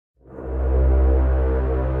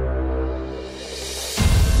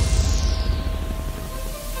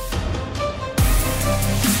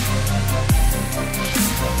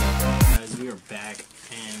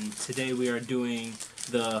Today we are doing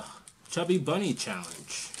the Chubby Bunny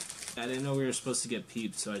Challenge. I didn't know we were supposed to get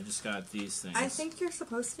peeps, so I just got these things. I think you're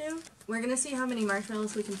supposed to. We're gonna see how many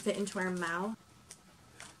marshmallows we can fit into our mouth.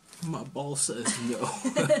 My ball says no.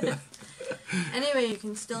 Anyway, you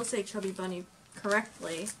can still say Chubby Bunny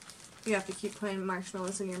correctly. You have to keep putting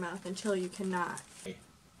marshmallows in your mouth until you cannot.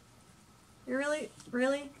 You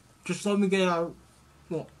really? Just let me get out.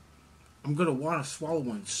 Well, I'm gonna want to swallow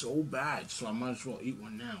one so bad, so I might as well eat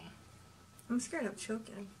one now. I'm scared of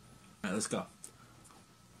choking. Alright, let's go.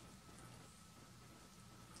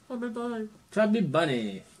 Chubby Bunny. Chubby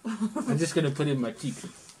Bunny. I'm just gonna put it in my cheek.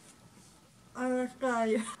 I'm gonna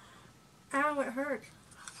die. Ow, it hurts.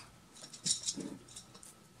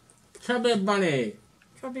 Chubby Bunny.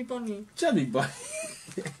 Chubby Bunny. Chubby Bunny.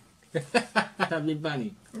 Chubby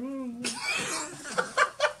Bunny.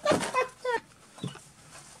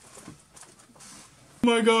 Oh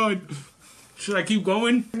my god. Should I keep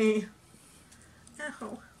going? Me.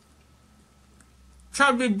 Ow.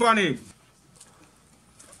 Chubby Bunny.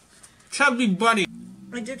 Chubby Bunny.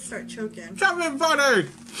 I did start choking. Chubby Bunny.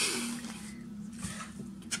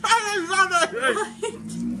 Chubby Bunny.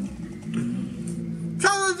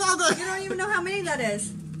 Chubby Bunny. You don't even know how many that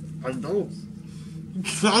is. I know.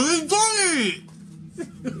 Chubby Bunny.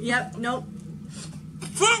 Yep, nope.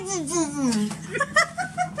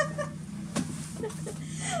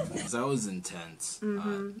 That was intense.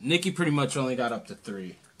 Nikki pretty much only got up to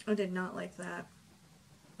 3. I did not like that.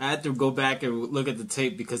 I had to go back and look at the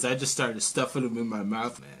tape because I just started stuffing them in my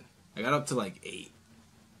mouth, man. I got up to like 8.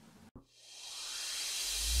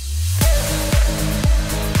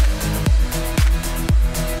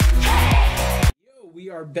 Yo, we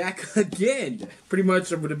are back again. Pretty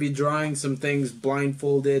much I'm going to be drawing some things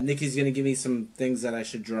blindfolded. Nikki's going to give me some things that I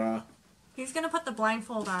should draw. He's gonna put the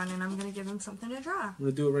blindfold on and I'm gonna give him something to draw. I'm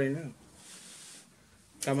going to do it right now.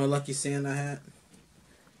 Got my Lucky Santa hat.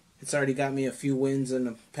 It's already got me a few wins in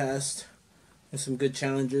the past and some good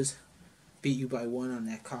challenges. Beat you by 1 on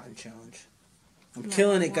that cotton challenge. I'm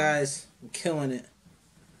killing it, guys. I'm killing it.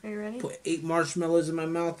 Are you ready? Put 8 marshmallows in my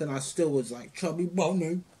mouth and I still was like, Chubby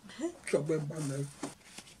Bunny. Chubby Bunny.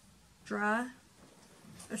 Draw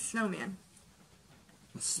a snowman.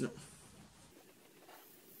 A snow.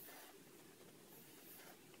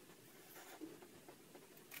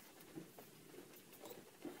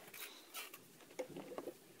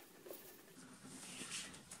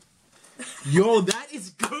 Yo, that is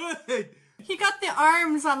good! He got the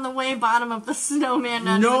arms on the way bottom of the snowman.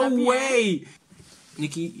 No way!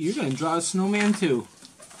 Nikki, you're gonna draw a snowman too.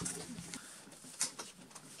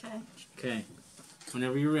 Okay. Okay.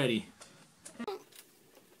 Whenever you're ready.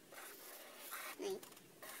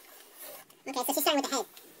 Okay, so she's starting with the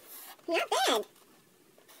head.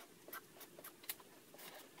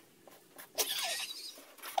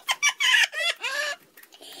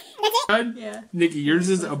 Not bad. Yeah. Nikki, yours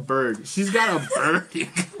is a bird. She's got a bird.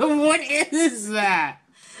 What is that?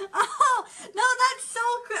 Oh, no, that's so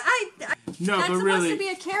good. No, that's but supposed really, to be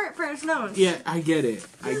a carrot for his nose. yeah, I get it.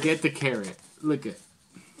 I get the carrot. Look at.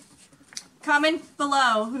 Comment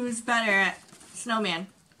below who's better at snowman.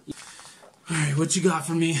 Alright, what you got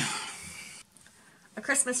for me? A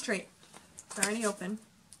Christmas tree. It's already open.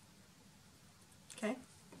 Okay.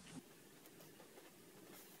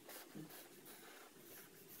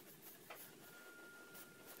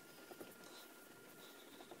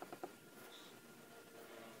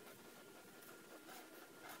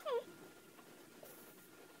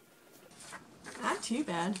 Not too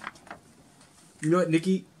bad. You know what,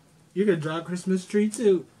 Nikki? You're gonna draw a Christmas tree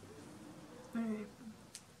too. Alright.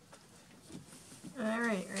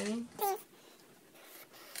 Alright, ready?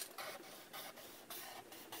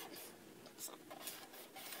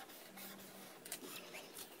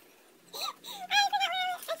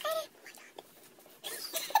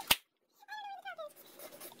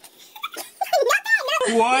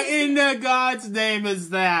 What in the God's name is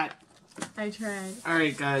that? I tried.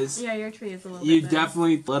 Alright, guys. Yeah, your tree is a little You bit better.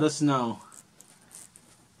 definitely let us know.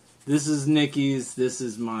 This is Nikki's, this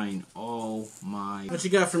is mine. Oh my. What you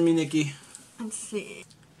got for me, Nikki? Let's see.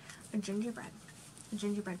 A gingerbread. A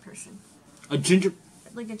gingerbread person. A ginger...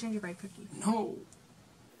 Like a gingerbread cookie. No.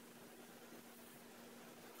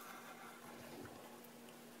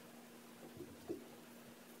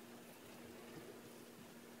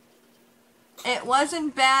 It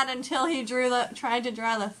wasn't bad until he tried to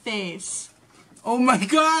draw the face. Oh my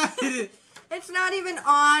God! It's not even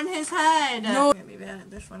on his head. No. I'm gonna be bad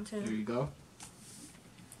at this one too. There you go.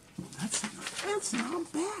 That's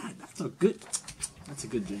not bad. That's a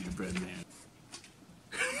good gingerbread man.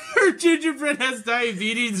 Her gingerbread has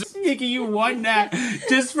diabetes. Nikki, you won that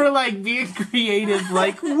just for like being creative.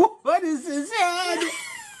 Like what? What is his head?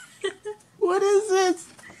 What is this?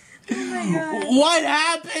 Oh my god. What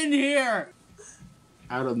happened here?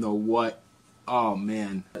 I don't know what. Oh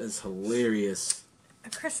man, that is hilarious. A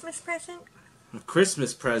Christmas present? A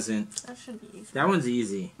Christmas present. That should be easy. That one's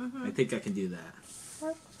easy. I think I can do that.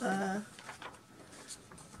 What the?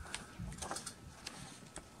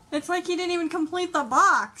 It's like he didn't even complete the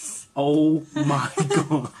box. Oh my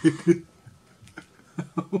god.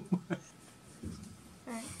 Oh my.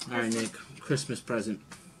 Alright, Nick. Christmas present.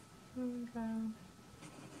 Okay.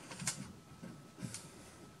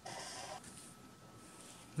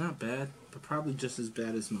 Not bad, but probably just as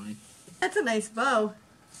bad as mine. That's a nice bow.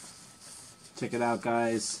 Check it out,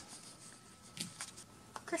 guys.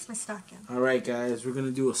 Christmas stocking. Alright, guys. We're going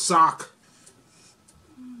to do a sock.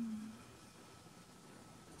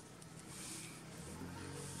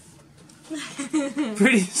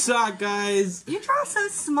 Pretty sock, guys. You draw so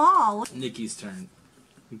small. Nikki's turn.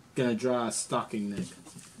 We're going to draw a stocking, Nick.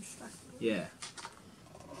 Yeah.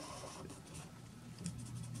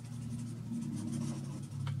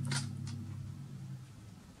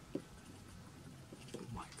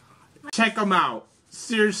 Check them out.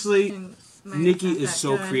 Seriously, Nikki is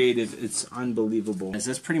so creative. It's unbelievable.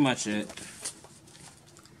 That's pretty much it.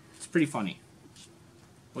 It's pretty funny.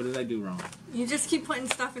 What did I do wrong? You just keep putting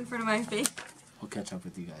stuff in front of my face. I'll catch up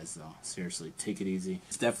with you guys, though. Seriously, take it easy.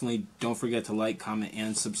 Definitely don't forget to like, comment,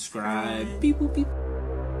 and subscribe. Beep, boop, beep.